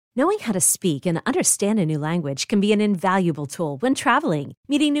Knowing how to speak and understand a new language can be an invaluable tool when traveling,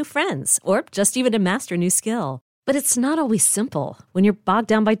 meeting new friends, or just even to master a new skill. But it's not always simple when you're bogged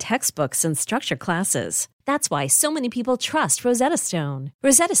down by textbooks and structured classes. That's why so many people trust Rosetta Stone.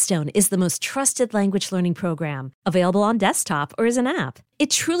 Rosetta Stone is the most trusted language learning program, available on desktop or as an app. It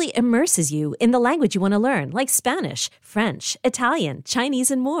truly immerses you in the language you want to learn, like Spanish, French, Italian,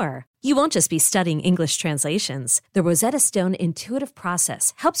 Chinese, and more. You won't just be studying English translations. The Rosetta Stone intuitive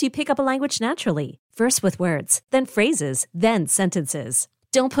process helps you pick up a language naturally, first with words, then phrases, then sentences.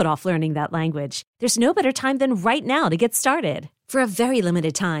 Don't put off learning that language. There's no better time than right now to get started. For a very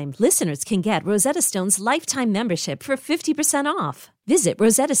limited time, listeners can get Rosetta Stone's lifetime membership for 50% off. Visit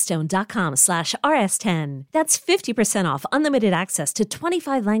rosettastone.com/rs10. That's 50% off unlimited access to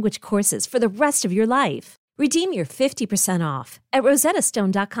 25 language courses for the rest of your life. Redeem your 50% off at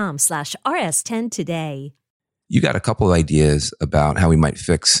rosettastone.com/rs10 today. You got a couple of ideas about how we might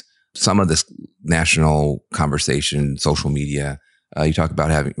fix some of this national conversation, social media. You talk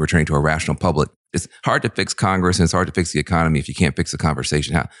about returning to a rational public. It's hard to fix Congress and it's hard to fix the economy if you can't fix the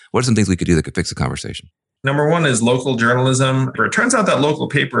conversation. What are some things we could do that could fix the conversation? Number one is local journalism. It turns out that local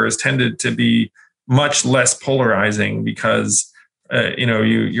papers tended to be much less polarizing because,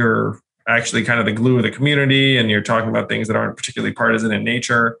 you're actually kind of the glue of the community and you're talking about things that aren't particularly partisan in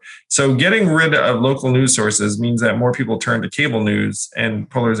nature. So getting rid of local news sources means that more people turn to cable news and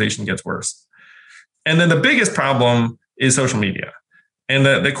polarization gets worse. And then the biggest problem is social media. And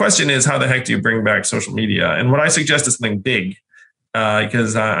the question is, how the heck do you bring back social media? And what I suggest is something big,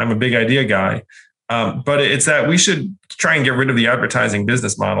 because I'm a big idea guy. But it's that we should try and get rid of the advertising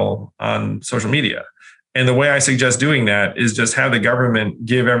business model on social media. And the way I suggest doing that is just have the government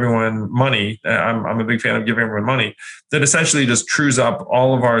give everyone money. I'm a big fan of giving everyone money that essentially just trues up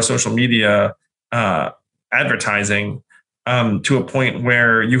all of our social media advertising to a point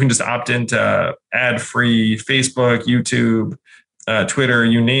where you can just opt into ad-free Facebook, YouTube, Twitter,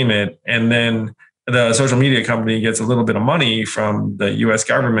 you name it. And then the social media company gets a little bit of money from the US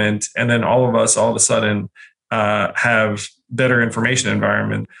government. And then all of us all of a sudden have better information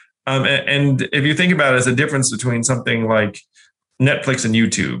environment. And if you think about it as a difference between something like Netflix and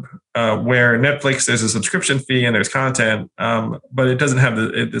YouTube, where Netflix, there's a subscription fee and there's content, but it doesn't have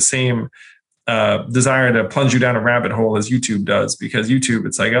the same desire to plunge you down a rabbit hole as YouTube does, because YouTube,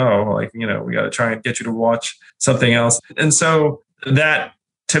 it's like, we got to try and get you to watch something else. And so that,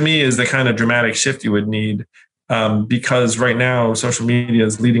 to me, is the kind of dramatic shift you would need, because right now social media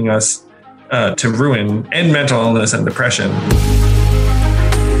is leading us to ruin and mental illness and depression.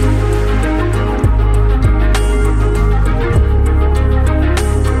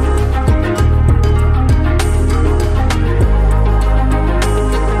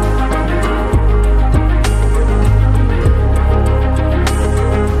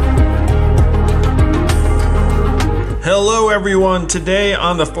 Hello, everyone. Today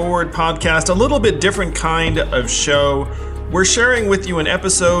on the Forward Podcast, a little bit different kind of show. We're sharing with you an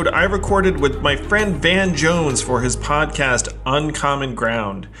episode I recorded with my friend Van Jones for his podcast, Uncommon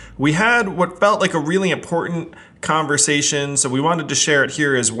Ground. We had what felt like a really important conversation, so we wanted to share it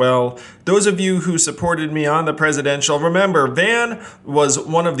here as well. Those of you who supported me on the presidential, remember, Van was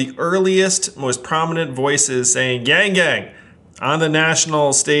one of the earliest, most prominent voices saying, "Gang, gang." On the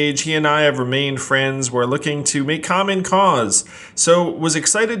national stage, he and I have remained friends. We're looking to make common cause. So was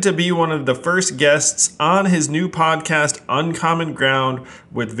excited to be one of the first guests on his new podcast, Uncommon Ground,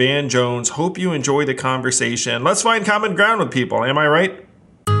 with Van Jones. Hope you enjoy the conversation. Let's find common ground with people. Am I right?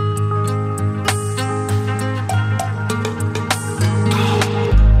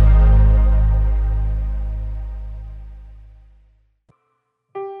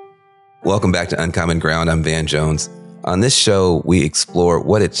 Welcome back to Uncommon Ground. I'm Van Jones. On this show, we explore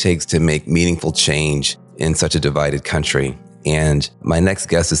what it takes to make meaningful change in such a divided country. And my next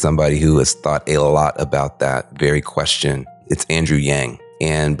guest is somebody who has thought a lot about that very question. It's Andrew Yang.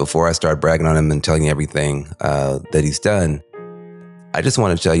 And before I start bragging on him and telling you everything that he's done, I just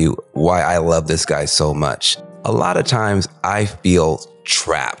want to tell you why I love this guy so much. A lot of times I feel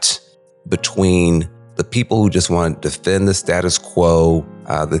trapped between the people who just want to defend the status quo,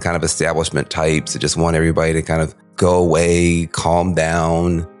 the kind of establishment types that just want everybody to kind of go away, calm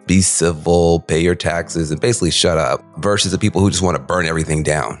down, be civil, pay your taxes, and basically shut up, versus the people who just want to burn everything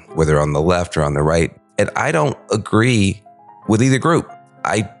down, whether on the left or on the right. And I don't agree with either group.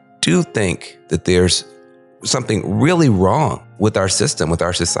 I do think that there's something really wrong with our system, with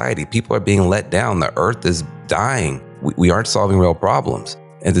our society. People are being let down. The earth is dying. We aren't solving real problems.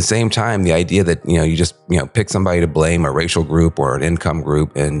 At the same time, the idea that, you just, pick somebody to blame, a racial group or an income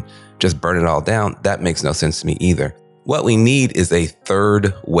group, and just burn it all down, that makes no sense to me either. What we need is a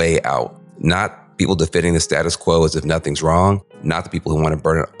third way out, not people defending the status quo as if nothing's wrong, not the people who want to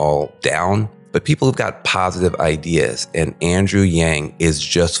burn it all down, but people who've got positive ideas. And Andrew Yang is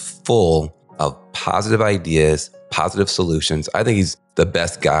just full of positive ideas, positive solutions. I think he's the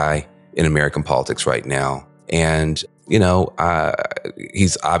best guy in American politics right now. And,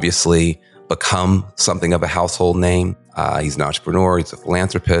 he's obviously become something of a household name. He's an entrepreneur. He's a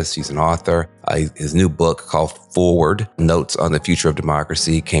philanthropist. He's an author. His new book called Forward, Notes on the Future of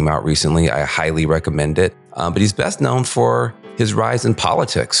Democracy, came out recently. I highly recommend it. But he's best known for his rise in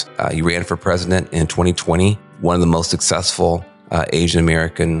politics. He ran for president in 2020, one of the most successful Asian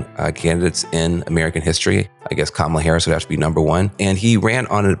American candidates in American history. I guess Kamala Harris would have to be number one. And he ran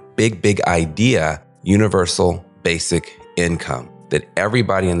on a big idea, universal basic income, that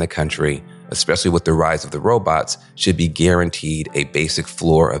everybody in the country, especially with the rise of the robots, should be guaranteed a basic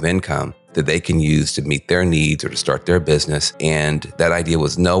floor of income that they can use to meet their needs or to start their business. And that idea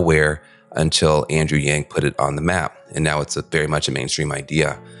was nowhere until Andrew Yang put it on the map. And now it's very much a mainstream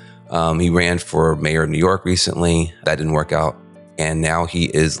idea. He ran for mayor of New York recently. That didn't work out. And now he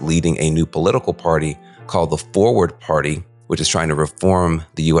is leading a new political party called the Forward Party, which is trying to reform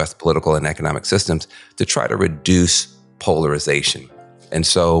the U.S. political and economic systems to try to reduce polarization. And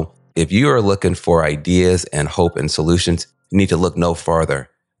so if you are looking for ideas and hope and solutions, you need to look no farther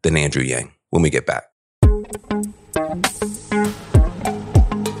than Andrew Yang when we get back.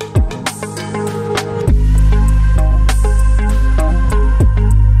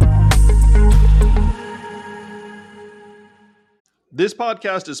 This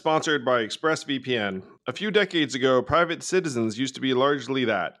podcast is sponsored by ExpressVPN. A few decades ago, private citizens used to be largely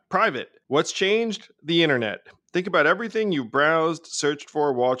that. Private. What's changed? The internet. Think about everything you've browsed, searched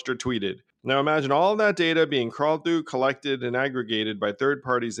for, watched, or tweeted. Now imagine all of that data being crawled through, collected, and aggregated by third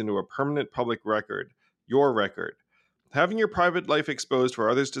parties into a permanent public record. Your record. Having your private life exposed for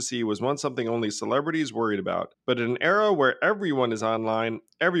others to see was once something only celebrities worried about. But in an era where everyone is online,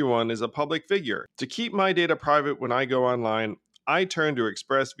 everyone is a public figure. To keep my data private when I go online, I turn to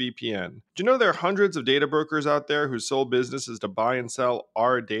ExpressVPN. Do you know there are hundreds of data brokers out there whose sole business is to buy and sell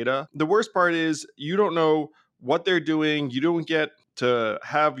our data? The worst part is you don't know what they're doing. You don't get to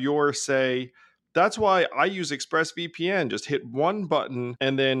have your say. That's why I use ExpressVPN. Just hit one button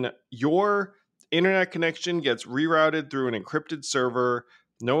and then your internet connection gets rerouted through an encrypted server.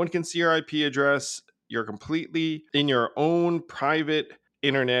 No one can see your IP address. You're completely in your own private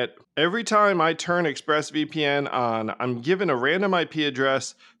internet. Every time I turn ExpressVPN on, I'm given a random IP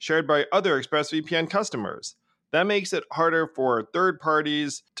address shared by other ExpressVPN customers. That makes it harder for third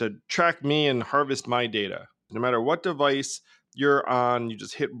parties to track me and harvest my data. No matter what device you're on, you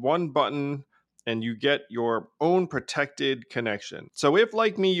just hit one button and you get your own protected connection. So if,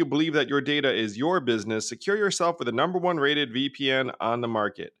 like me, you believe that your data is your business, secure yourself with the #1 rated VPN on the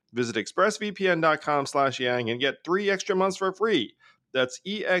market. Visit expressvpn.com/yang and get 3 extra months for free. That's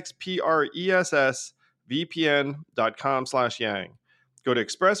expressvpn.com/yang. Go to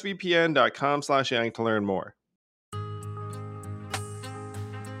expressvpn.com/yang to learn more.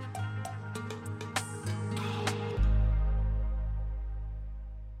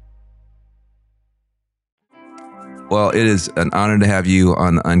 Well, it is an honor to have you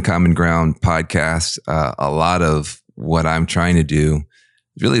on the Uncommon Ground podcast. A lot of what I'm trying to do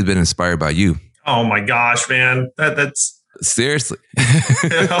really has been inspired by you. Oh my gosh, man. That's seriously.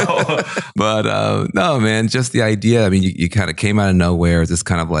 But no, man, just the idea. I mean, you kind of came out of nowhere, this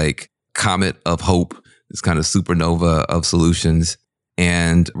kind of like comet of hope, this kind of supernova of solutions.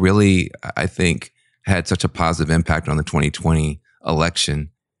 And really, I think had such a positive impact on the 2020 election.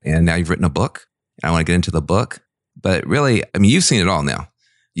 And now you've written a book. And I want to get into the book. But really, I mean, you've seen it all now.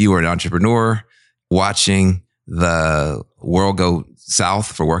 You were an entrepreneur watching the world go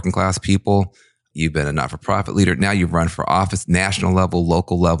south for working class people. You've been a not-for-profit leader. Now you've run for office, national level,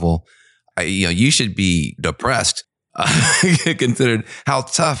 local level. You should be depressed, considered how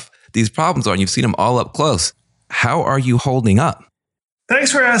tough these problems are. And you've seen them all up close. How are you holding up?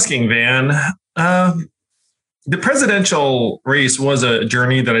 Thanks for asking, Van. The presidential race was a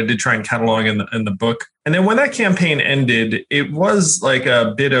journey that I did try and catalog in the book. And then when that campaign ended, it was like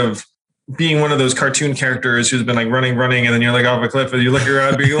a bit of being one of those cartoon characters who's been like running, and then you're like off a cliff and you look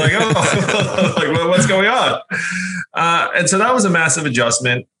around and you're like, oh, like what's going on? And so that was a massive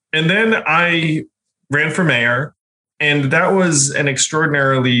adjustment. And then I ran for mayor, and that was an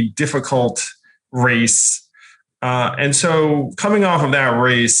extraordinarily difficult race. And so coming off of that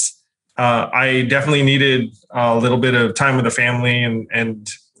race, I definitely needed a little bit of time with the family and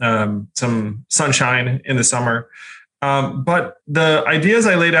some sunshine in the summer. But the ideas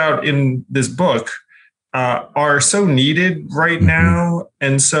I laid out in this book are so needed right now.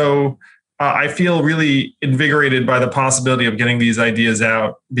 And so I feel really invigorated by the possibility of getting these ideas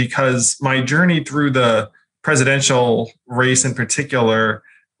out, because my journey through the presidential race in particular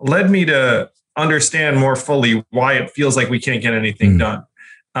led me to understand more fully why it feels like we can't get anything done.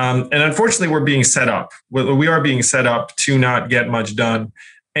 And unfortunately, we're being set up. We are being set up to not get much done.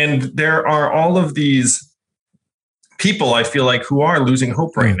 And there are all of these people, I feel like, who are losing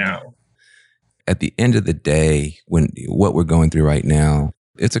hope right now. At the end of the day, when what we're going through right now,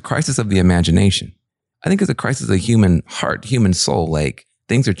 it's a crisis of the imagination. I think it's a crisis of the human heart, human soul. Like,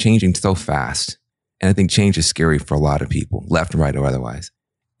 things are changing so fast. And I think change is scary for a lot of people, left, right, or otherwise.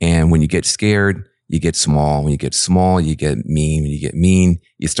 And when you get scared, you get small. When you get small, you get mean. When you get mean,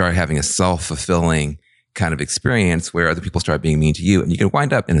 you start having a self-fulfilling kind of experience where other people start being mean to you. And you can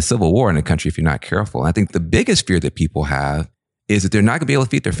wind up in a civil war in a country if you're not careful. And I think the biggest fear that people have is that they're not going to be able to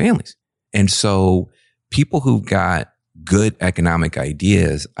feed their families. And so people who've got good economic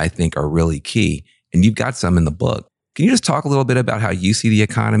ideas, I think, are really key. And you've got some in the book. Can you just talk a little bit about how you see the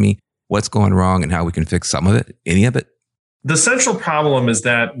economy, what's going wrong, and how we can fix some of it, any of it? The central problem is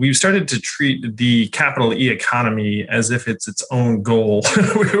that we've started to treat the capital E economy as if it's its own goal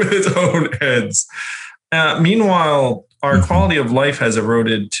with its own heads. Meanwhile, our quality of life has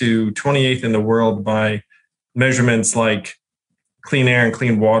eroded to 28th in the world by measurements like clean air and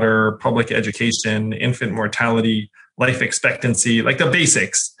clean water, public education, infant mortality, life expectancy, like the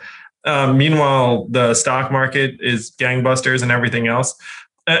basics. Meanwhile, the stock market is gangbusters and everything else.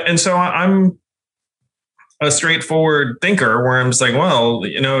 And so I'm a straightforward thinker where I'm just like, well,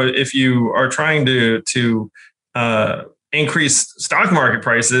 if you are trying to increase stock market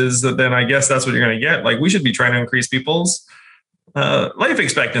prices, then I guess that's what you're going to get. Like, we should be trying to increase people's life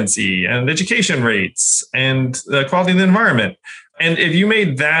expectancy and education rates and the quality of the environment. And if you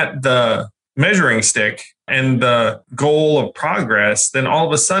made that the measuring stick and the goal of progress, then all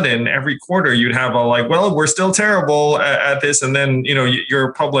of a sudden, every quarter you'd have we're still terrible at this. And then,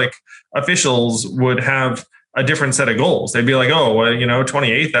 your public officials would have a different set of goals. They'd be like,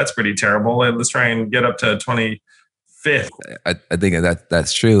 28th, that's pretty terrible. Let's try and get up to 25th. I think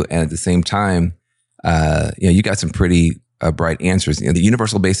that's true. And at the same time, you got some pretty bright answers. The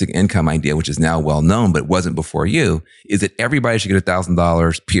universal basic income idea, which is now well known, but wasn't before you, is that everybody should get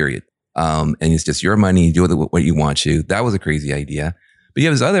 $1,000, period. And it's just your money, you do with it what you want to. That was a crazy idea. But you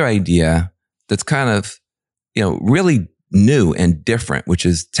have this other idea that's kind of, really new and different, which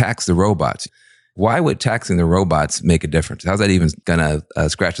is tax the robots. Why would taxing the robots make a difference? How's that even going to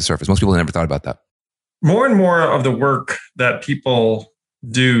scratch the surface? Most people never thought about that. More and more of the work that people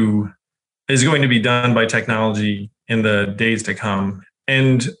do is going to be done by technology in the days to come.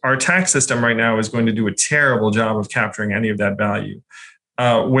 And our tax system right now is going to do a terrible job of capturing any of that value.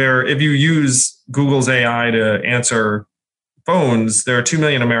 Where if you use Google's AI to answer phones, there are 2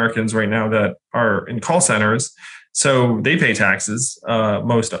 million Americans right now that are in call centers. So they pay taxes,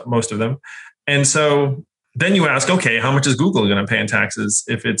 most of them. And so then you ask, okay, how much is Google going to pay in taxes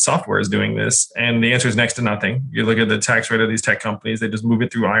if its software is doing this? And the answer is next to nothing. You look at the tax rate of these tech companies, they just move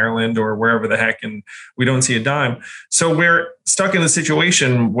it through Ireland or wherever the heck, and we don't see a dime. So we're stuck in the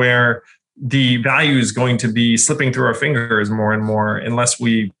situation where the value is going to be slipping through our fingers more and more unless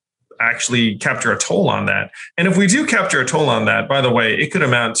we actually capture a toll on that. And if we do capture a toll on that, by the way, it could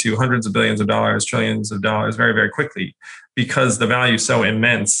amount to hundreds of billions of dollars, trillions of dollars very, very quickly, because the value is so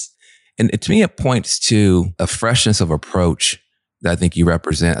immense. And to me, it points to a freshness of approach that I think you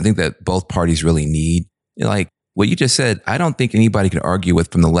represent. I think that both parties really need. Like what you just said, I don't think anybody can argue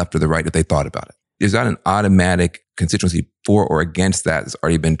with from the left or the right if they thought about it. There's not an automatic constituency for or against that that's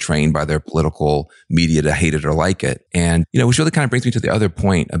already been trained by their political media to hate it or like it. And, which really kind of brings me to the other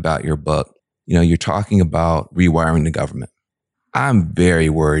point about your book. You're talking about rewiring the government. I'm very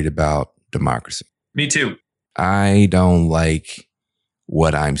worried about democracy. Me too. I don't like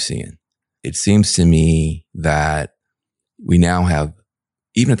what I'm seeing. It seems to me that we now have,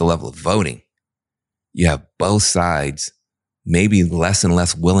 even at the level of voting, you have both sides maybe less and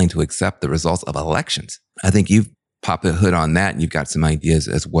less willing to accept the results of elections. I think you've popped the hood on that, and you've got some ideas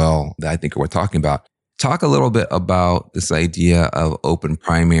as well that I think are worth talking about. Talk a little bit about this idea of open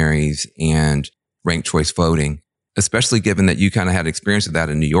primaries and ranked choice voting, especially given that you kind of had experience with that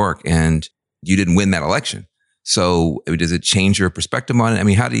in New York and you didn't win that election. So does it change your perspective on it? I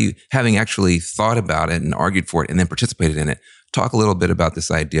mean, how do you, having actually thought about it and argued for it and then participated in it, talk a little bit about this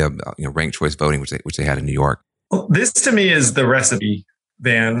idea of ranked choice voting, which they had in New York. Well, this to me is the recipe,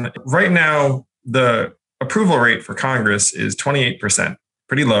 Van. Right now, the approval rate for Congress is 28%,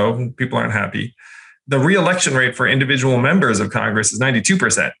 pretty low. People aren't happy. The re-election rate for individual members of Congress is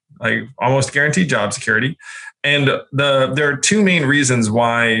 92%. like almost guaranteed job security. And there are two main reasons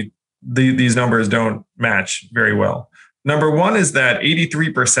why these numbers don't match very well. Number one is that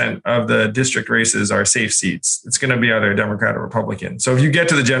 83% of the district races are safe seats. It's going to be either Democrat or Republican. So if you get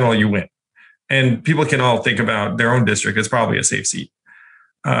to the general, you win. And people can all think about their own district as probably a safe seat.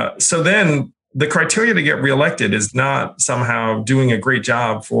 So then the criteria to get reelected is not somehow doing a great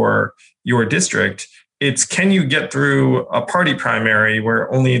job for your district. It's, can you get through a party primary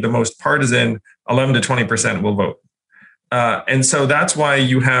where only the most partisan 11 to 20% will vote? And so that's why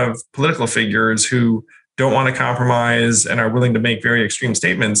you have political figures who don't want to compromise and are willing to make very extreme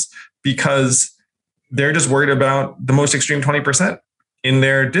statements, because they're just worried about the most extreme 20% in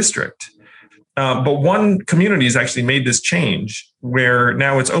their district. But one community has actually made this change where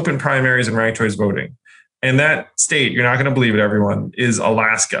now it's open primaries and ranked choice voting. And that state, you're not going to believe it, everyone, is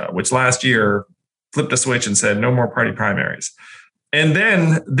Alaska, which last year flipped a switch and said no more party primaries. And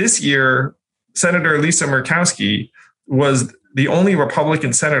then this year, Senator Lisa Murkowski was the only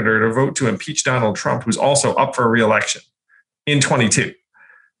Republican senator to vote to impeach Donald Trump, who's also up for re-election in 22.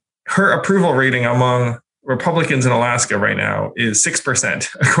 Her approval rating among Republicans in Alaska right now is 6%,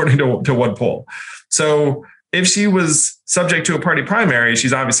 according to one poll. So if she was subject to a party primary,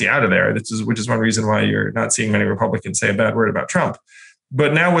 she's obviously out of there, which is one reason why you're not seeing many Republicans say a bad word about Trump.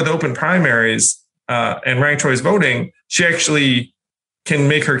 But now with open primaries and ranked choice voting, she actually can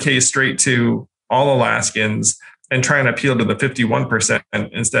make her case straight to all Alaskans and try and appeal to the 51%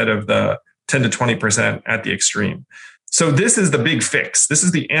 instead of the 10 to 20% at the extreme. So this is the big fix. This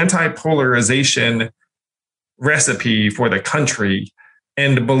is the anti-polarization recipe for the country.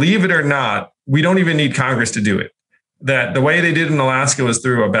 And believe it or not, we don't even need Congress to do it. That the way they did in Alaska was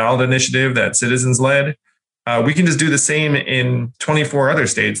through a ballot initiative that citizens led. We can just do the same in 24 other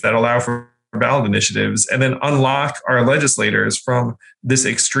states that allow for ballot initiatives, and then unlock our legislators from this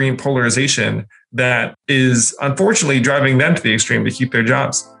extreme polarization that is unfortunately driving them to the extreme to keep their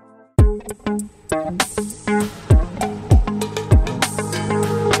jobs.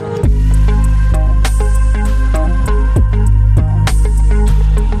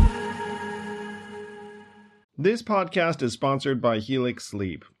 This podcast is sponsored by Helix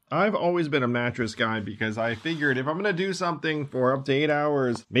Sleep. I've always been a mattress guy because I figured if I'm going to do something for up to 8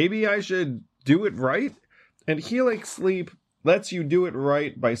 hours, maybe I should do it right. And Helix Sleep lets you do it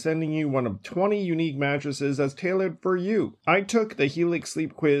right by sending you one of 20 unique mattresses that's tailored for you. I took the Helix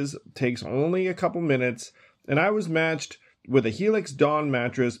Sleep quiz, takes only a couple minutes, and I was matched with a Helix Dawn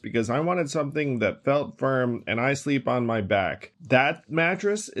mattress because I wanted something that felt firm and I sleep on my back. That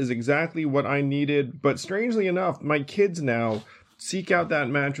mattress is exactly what I needed, but strangely enough, my kids now seek out that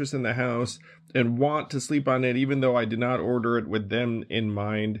mattress in the house and want to sleep on it even though I did not order it with them in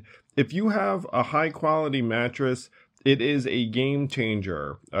mind. If you have a high quality mattress, it is a game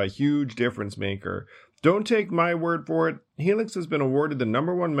changer, a huge difference maker. Don't take my word for it. Helix has been awarded the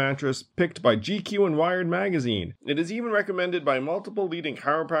 #1 mattress picked by GQ and Wired magazine. It is even recommended by multiple leading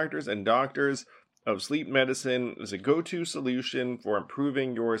chiropractors and doctors of sleep medicine as a go-to solution for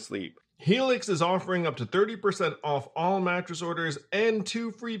improving your sleep. Helix is offering up to 30% off all mattress orders and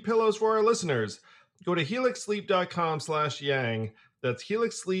 2 free pillows for our listeners. Go to helixsleep.com/yang. That's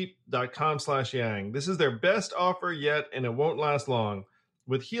helixsleep.com/yang. This is their best offer yet, and it won't last long.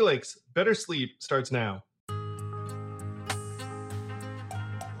 With Helix, better sleep starts now.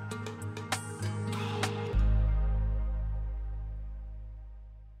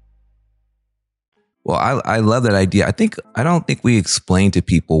 Well, I love that idea. I don't think we explain to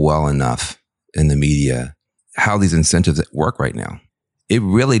people well enough in the media how these incentives work right now. It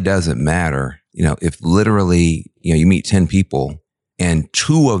really doesn't matter, if literally, you meet 10 people and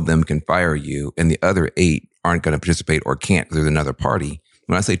 2 of them can fire you and the other 8 aren't going to participate or can't because there's another party.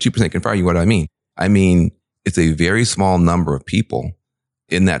 When I say 2% can fire you, what do I mean? I mean, it's a very small number of people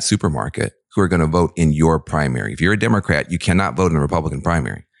in that supermarket who are going to vote in your primary. If you're a Democrat, you cannot vote in a Republican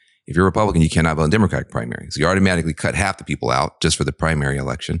primary. If you're a Republican, you cannot vote in Democratic primary. So you automatically cut half the people out just for the primary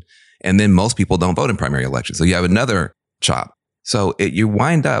election. And then most people don't vote in primary elections. So you have another chop. So you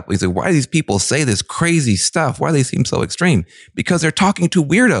wind up, you say, why do these people say this crazy stuff? Why do they seem so extreme? Because they're talking to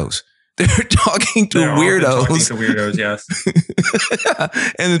weirdos. They're talking to weirdos. Talking to weirdos, yes.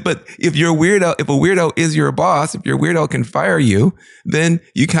 But if a weirdo is your boss, if your weirdo can fire you, then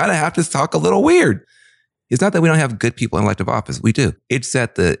you kind of have to talk a little weird. It's not that we don't have good people in elective office. We do. It's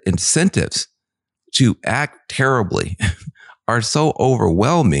that the incentives to act terribly are so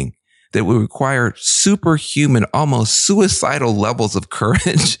overwhelming that we require superhuman, almost suicidal levels of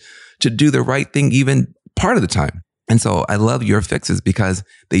courage to do the right thing even part of the time. And so I love your fixes because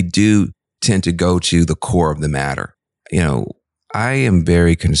they do tend to go to the core of the matter. I am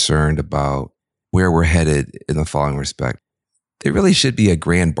very concerned about where we're headed in the following respect. There really should be a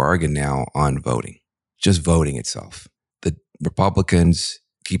grand bargain now on voting, just voting itself. The Republicans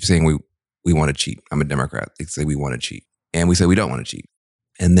keep saying we want to cheat. I'm a Democrat. They say we want to cheat. And we say we don't want to cheat.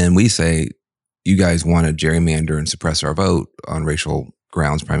 And then we say, you guys want to gerrymander and suppress our vote on racial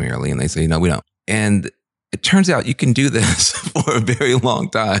grounds primarily. And they say, no, we don't. And it turns out you can do this for a very long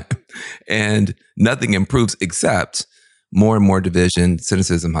time and nothing improves except more and more division,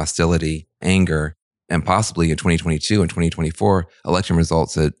 cynicism, hostility, anger, and possibly in 2022 and 2024, election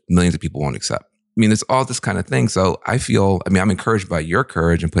results that millions of people won't accept. I mean, there's all this kind of thing. So I'm encouraged by your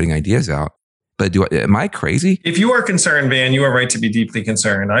courage in putting ideas out. But am I crazy? If you are concerned, Van, you are right to be deeply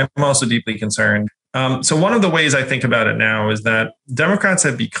concerned. I'm also deeply concerned. So one of the ways I think about it now is that Democrats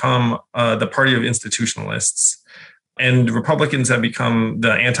have become the party of institutionalists, and Republicans have become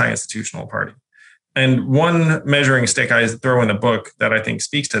the anti-institutional party. And one measuring stick I throw in the book that I think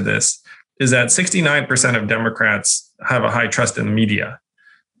speaks to this is that 69% of Democrats have a high trust in the media.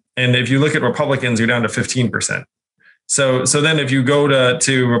 And if you look at Republicans, you're down to 15%. So then if you go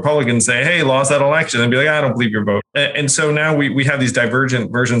to Republicans, say, hey, lost that election, and be like, I don't believe your vote. And so now we have these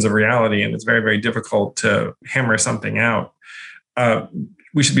divergent versions of reality, and it's very, very difficult to hammer something out.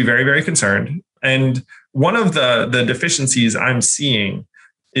 We should be very, very concerned. And one of the deficiencies I'm seeing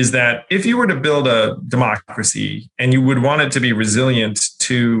is that if you were to build a democracy and you would want it to be resilient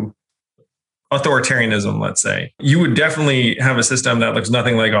to authoritarianism, let's say, you would definitely have a system that looks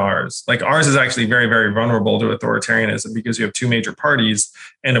nothing like ours. Like ours is actually very, very vulnerable to authoritarianism because you have two major parties.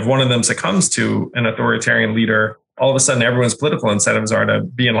 And if one of them succumbs to an authoritarian leader, all of a sudden everyone's political incentives are to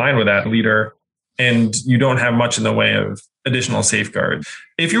be in line with that leader. And you don't have much in the way of additional safeguards.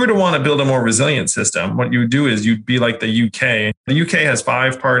 If you were to want to build a more resilient system, what you would do is you'd be like the UK. The UK has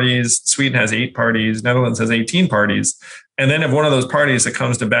 5 parties, Sweden has 8 parties, Netherlands has 18 parties. And then if one of those parties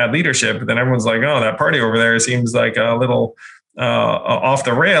succumbs to bad leadership, then everyone's like, oh, that party over there seems like a little off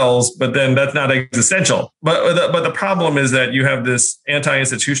the rails, but then that's not existential. But the problem is that you have this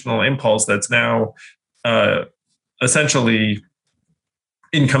anti-institutional impulse that's now essentially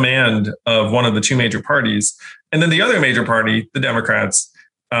in command of one of the two major parties. And then the other major party, the Democrats,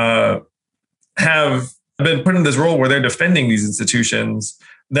 have been put in this role where they're defending these institutions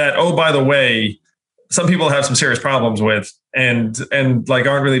that, oh, by the way, some people have some serious problems with and like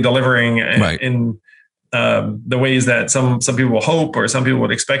aren't really delivering in the ways that some people will hope or some people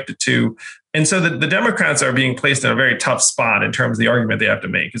would expect it to. And so the Democrats are being placed in a very tough spot in terms of the argument they have to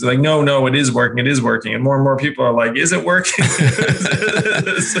make. Because they're like, no, it is working. It is working. And more people are like, is it working?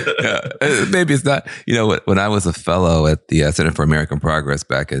 Yeah. Maybe it's not. You know, when I was a fellow at the Center for American Progress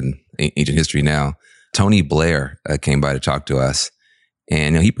back in Ancient History Now, Tony Blair came by to talk to us.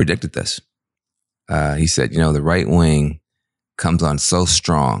 And he predicted this. He said, the right wing comes on so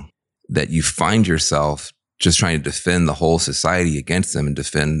strong that you find yourself just trying to defend the whole society against them and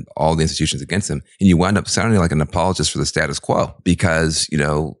defend all the institutions against them. And you wind up sounding like an apologist for the status quo because,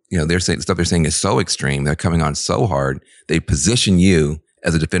 they're saying the stuff they're saying is so extreme. They're coming on so hard. They position you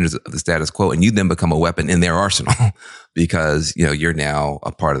as a defender of the status quo, and you then become a weapon in their arsenal because, you're now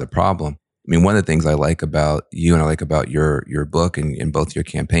a part of the problem. I mean, one of the things I like about you and I like about your book and both your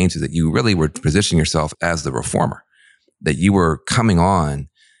campaigns is that you really were positioning yourself as the reformer, that you were coming on,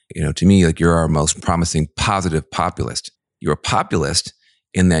 to me, like you're our most promising positive populist. You're a populist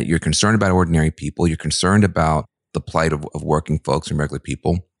in that you're concerned about ordinary people. You're concerned about the plight of working folks and regular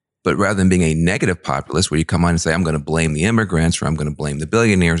people. But rather than being a negative populist where you come on and say, I'm going to blame the immigrants or I'm going to blame the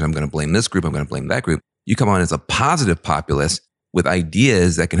billionaires, I'm going to blame this group, I'm going to blame that group. You come on as a positive populist with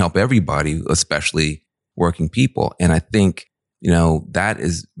ideas that can help everybody, especially working people. And I think,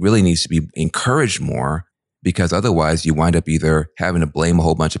 that really needs to be encouraged more because otherwise you wind up either having to blame a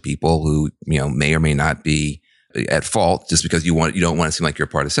whole bunch of people who, may or may not be at fault just because you don't want to seem like you're a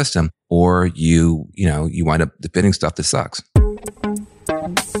part of the system, or you wind up defending stuff that sucks.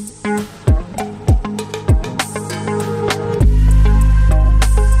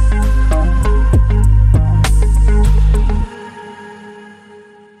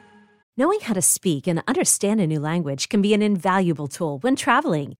 Knowing how to speak and understand a new language can be an invaluable tool when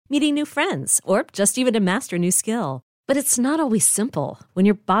traveling, meeting new friends, or just even to master a new skill. But it's not always simple when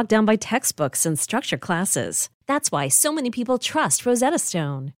you're bogged down by textbooks and structured classes. That's why so many people trust Rosetta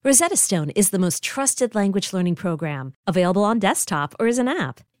Stone. Rosetta Stone is the most trusted language learning program, available on desktop or as an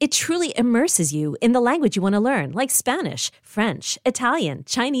app. It truly immerses you in the language you want to learn, like Spanish, French, Italian,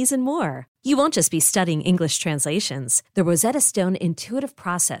 Chinese, and more. You won't just be studying English translations. The Rosetta Stone intuitive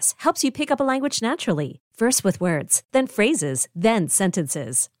process helps you pick up a language naturally, first with words, then phrases, then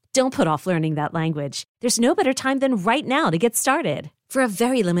sentences. Don't put off learning that language. There's no better time than right now to get started. For a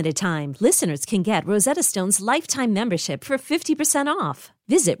very limited time, listeners can get Rosetta Stone's lifetime membership for 50% off.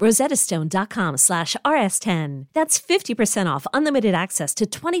 Visit rosettastone.com/rs10. That's 50% off unlimited access to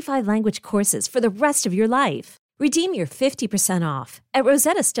 25 language courses for the rest of your life. Redeem your 50% off at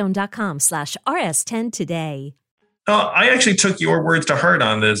rosettastone.com/rs10 today. I actually took your words to heart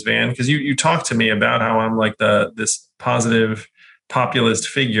on this, Van, because you talked to me about how I'm like this positive populist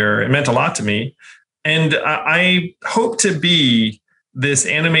figure. It meant a lot to me. And I hope to be this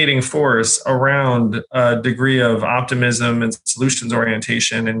animating force around a degree of optimism and solutions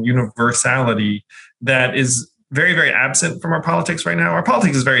orientation and universality that is very, very absent from our politics right now. Our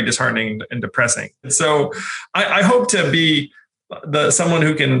politics is very disheartening and depressing. So I hope to be someone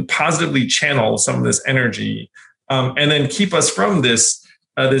who can positively channel some of this energy and then keep us from this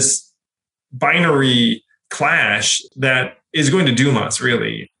binary clash that is going to doom us,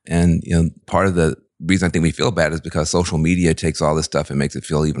 really. And part of the reason I think we feel bad is because social media takes all this stuff and makes it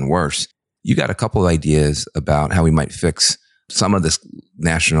feel even worse. You got a couple of ideas about how we might fix some of this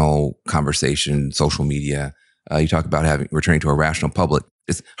national conversation, social media. You talk about returning to a rational public.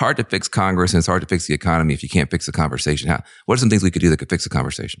 It's hard to fix Congress and it's hard to fix the economy if you can't fix the conversation. What are some things we could do that could fix the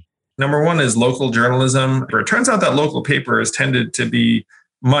conversation? Number one is local journalism. It turns out that local paper has tended to be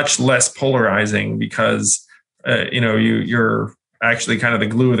much less polarizing because you're actually kind of the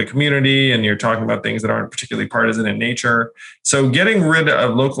glue of the community and you're talking about things that aren't particularly partisan in nature. So getting rid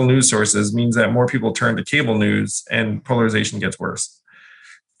of local news sources means that more people turn to cable news and polarization gets worse.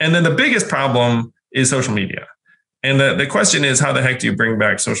 And then the biggest problem is social media. And the question is, how the heck do you bring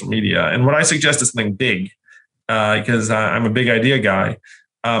back social media? And what I suggest is something big because I'm a big idea guy.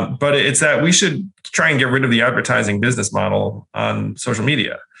 But it's that we should try and get rid of the advertising business model on social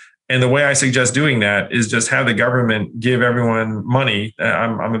media. And the way I suggest doing that is just have the government give everyone money.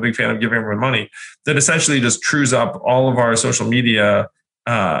 I'm a big fan of giving everyone money that essentially just trues up all of our social media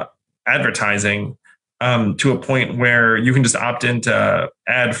advertising to a point where you can just opt into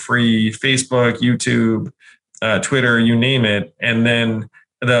ad-free Facebook, YouTube, Twitter, you name it. And then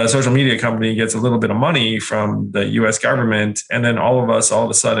the social media company gets a little bit of money from the US government. And then all of us all of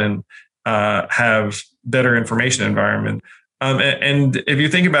a sudden have better information environment. And if you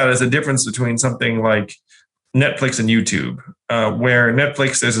think about it, as a difference between something like Netflix and YouTube, where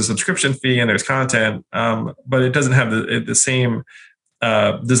Netflix, there's a subscription fee and there's content, but it doesn't have the same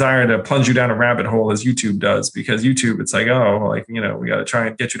desire to plunge you down a rabbit hole as YouTube does, because YouTube, it's like, we got to try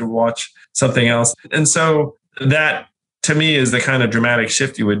and get you to watch something else. And so that, to me, is the kind of dramatic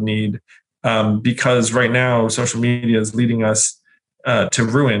shift you would need, because right now social media is leading us to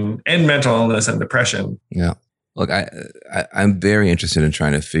ruin and mental illness and depression. Yeah. Look, I'm very interested in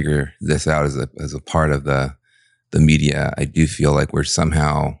trying to figure this out as a part of the media. I do feel like we're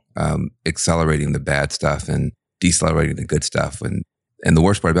somehow accelerating the bad stuff and decelerating the good stuff. And the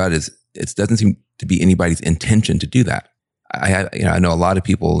worst part about it is it doesn't seem to be anybody's intention to do that. I know a lot of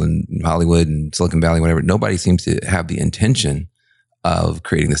people in Hollywood and Silicon Valley, whatever. Nobody seems to have the intention of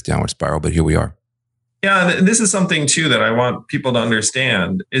creating this downward spiral, but here we are. Yeah, this is something too that I want people to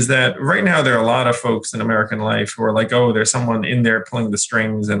understand, is that right now there are a lot of folks in American life who are like, oh, there's someone in there pulling the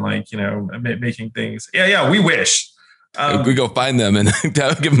strings and making things. Yeah, we wish. We go find them and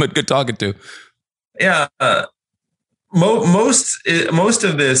give them a good talking to. Yeah. Most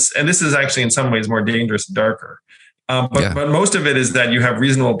of this, and this is actually in some ways more dangerous and darker, but most of it is that you have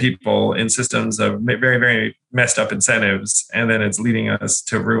reasonable people in systems of very, very messed up incentives, and then it's leading us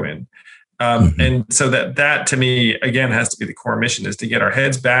to ruin. And so that to me, again, has to be the core mission, is to get our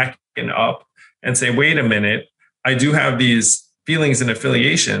heads back and up and say, wait a minute, I do have these feelings and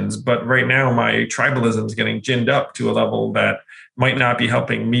affiliations, but right now my tribalism is getting ginned up to a level that might not be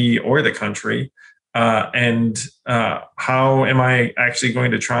helping me or the country. And how am I actually going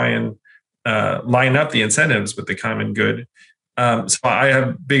to try and line up the incentives with the common good? So I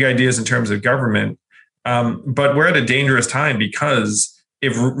have big ideas in terms of government, but we're at a dangerous time, because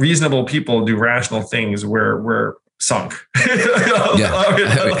if reasonable people do rational things, we're sunk.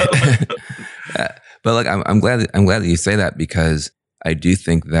 But look, I'm glad that you say that, because I do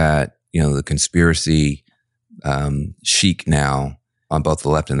think that the conspiracy chic now on both the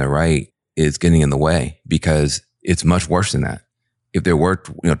left and the right is getting in the way, because it's much worse than that. If there were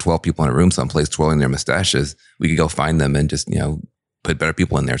 12 people in a room someplace twirling their mustaches, we could go find them and just put better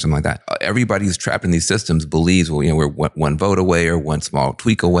people in there, something like that. Everybody who's trapped in these systems believes, we're one vote away, or one small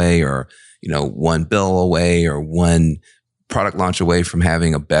tweak away, or, one bill away, or one product launch away from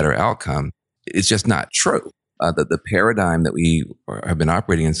having a better outcome. It's just not true. The paradigm that we have been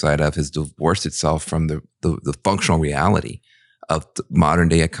operating inside of has divorced itself from the functional reality of modern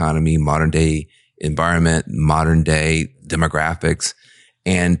day economy, modern day environment, modern day demographics.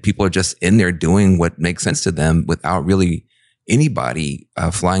 And people are just in there doing what makes sense to them without really anybody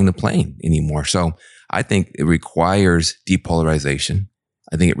flying the plane anymore. So I think it requires depolarization.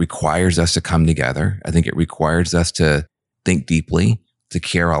 I think it requires us to come together. I think it requires us to think deeply, to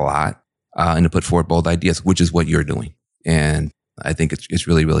care a lot, and to put forward bold ideas, which is what you're doing. And I think it's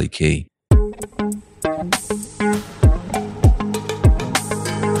really, really key.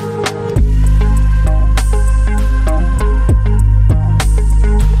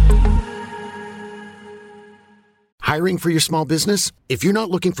 Hiring for your small business? If you're not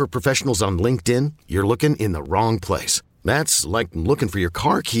looking for professionals on LinkedIn, you're looking in the wrong place. That's like looking for your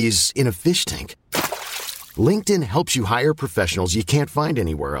car keys in a fish tank. LinkedIn helps you hire professionals you can't find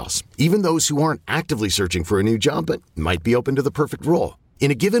anywhere else, even those who aren't actively searching for a new job but might be open to the perfect role.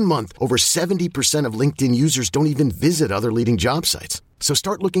 In a given month, over 70% of LinkedIn users don't even visit other leading job sites. So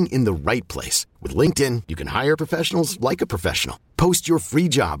start looking in the right place. With LinkedIn, you can hire professionals like a professional. Post your free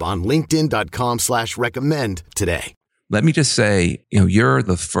job on linkedin.com/recommend today. Let me just say, you're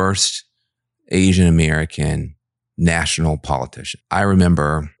the first Asian American national politician. I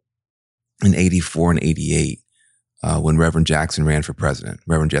remember in 84 and 88, when Reverend Jackson ran for president,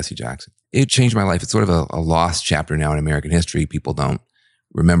 Reverend Jesse Jackson. It changed my life. It's sort of a lost chapter now in American history. People don't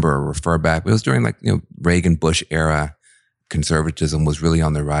remember or refer back. But it was during Reagan Bush era. Conservatism was really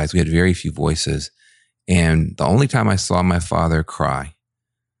on the rise. We had very few voices. And the only time I saw my father cry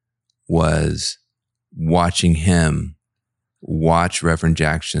was watching him watch Reverend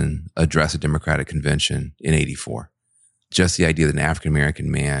Jackson address a Democratic convention in 84. Just the idea that an African-American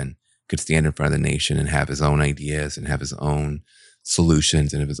man could stand in front of the nation and have his own ideas and have his own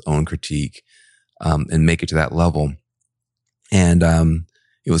solutions and have his own critique, and make it to that level. And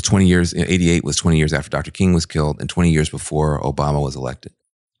it was 20 years, 88 was 20 years after Dr. King was killed and 20 years before Obama was elected.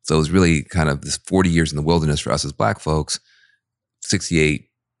 So it was really kind of this 40 years in the wilderness for us as Black folks. 68,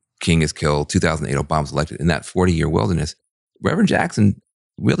 King is killed. 2008, Obama's elected. In that 40-year wilderness, Reverend Jackson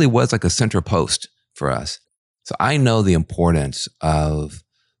really was like a center post for us. So I know the importance of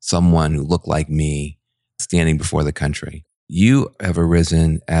someone who looked like me standing before the country. You have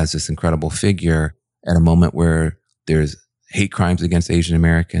arisen as this incredible figure at a moment where there's hate crimes against Asian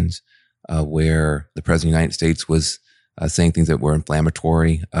Americans, where the President of the United States was saying things that were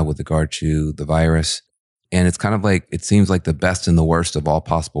inflammatory with regard to the virus. And it's kind of like, it seems like the best and the worst of all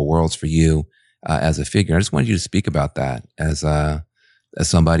possible worlds for you as a figure. I just wanted you to speak about that as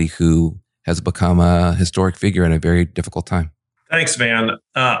somebody who has become a historic figure in a very difficult time. Thanks, Van.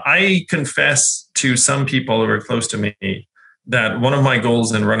 I confess to some people who are close to me that one of my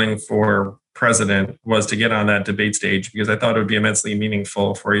goals in running for president was to get on that debate stage because I thought it would be immensely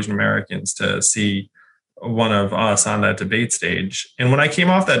meaningful for Asian Americans to see one of us on that debate stage. And when I came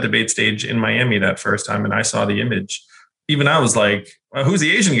off that debate stage in Miami that first time and I saw the image, even I was like, well, who's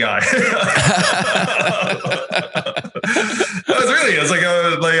the Asian guy?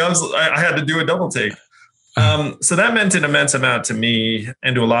 I had to do a double take. So that meant an immense amount to me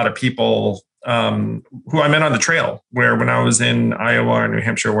and to a lot of people who I met on the trail, where when I was in Iowa or New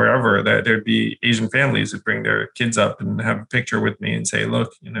Hampshire, wherever, that there'd be Asian families who'd bring their kids up and have a picture with me and say,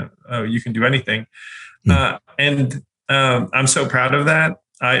 look, you can do anything. And I'm so proud of that.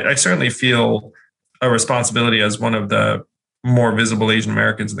 I certainly feel a responsibility as one of the more visible Asian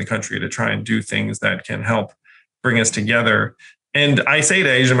Americans in the country to try and do things that can help bring us together. And I say to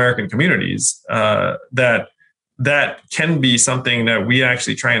Asian American communities that can be something that we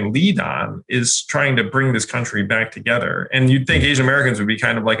actually try and lead on, is trying to bring this country back together. And you'd think Asian Americans would be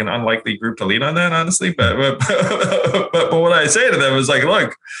kind of like an unlikely group to lead on that, honestly. But what I say to them is like,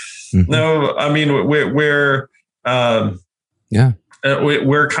 look, no, I mean, we're kind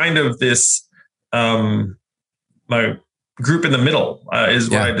of this like group in the middle is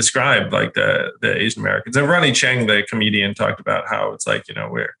what I described, like the Asian Americans. And Ronnie Cheng, the comedian, talked about how it's like,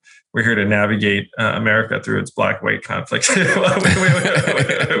 we're here to navigate America through its black-white conflict. Which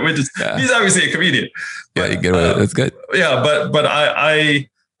is, he's obviously a comedian. Yeah, you get it. That's good. Yeah, but I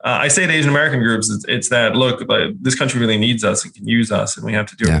say to Asian American groups, it's that, look, this country really needs us and can use us, and we have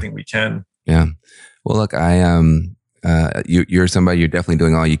to do everything we can. Yeah. Well, look, you're somebody, you're definitely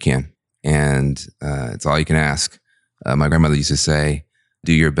doing all you can, and it's all you can ask. My grandmother used to say,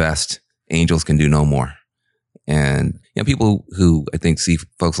 do your best. Angels can do no more. And people who I think see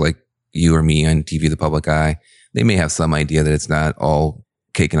folks like you or me on TV, the public eye, they may have some idea that it's not all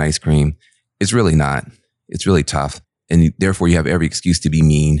cake and ice cream. It's really not. It's really tough. And therefore you have every excuse to be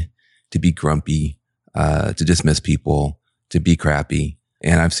mean, to be grumpy, to dismiss people, to be crappy.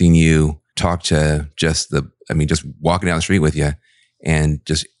 And I've seen you talk to just walking down the street with you, and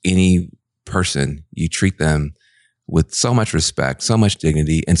just any person, you treat them with so much respect, so much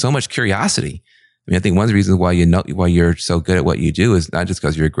dignity, and so much curiosity. I think one of the reasons why you're so good at what you do is not just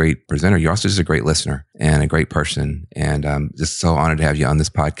because you're a great presenter, you're also just a great listener and a great person. And I'm just so honored to have you on this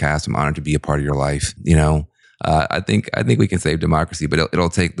podcast. I'm honored to be a part of your life. I think we can save democracy, but it'll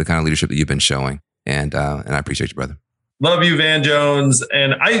take the kind of leadership that you've been showing. And I appreciate you, brother. Love you, Van Jones.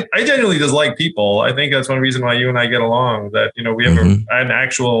 And I genuinely just like people. I think that's one reason why you and I get along, that, we have an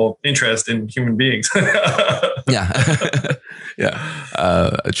actual interest in human beings. Yeah.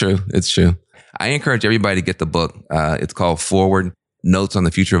 Yeah. True. It's true. I encourage everybody to get the book. It's called Forward: Notes on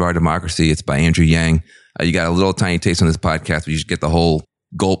the Future of Our Democracy. It's by Andrew Yang. You got a little tiny taste on this podcast, but you should get the whole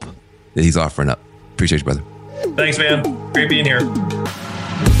gulp that he's offering up. Appreciate you, brother. Thanks, man. Great being here.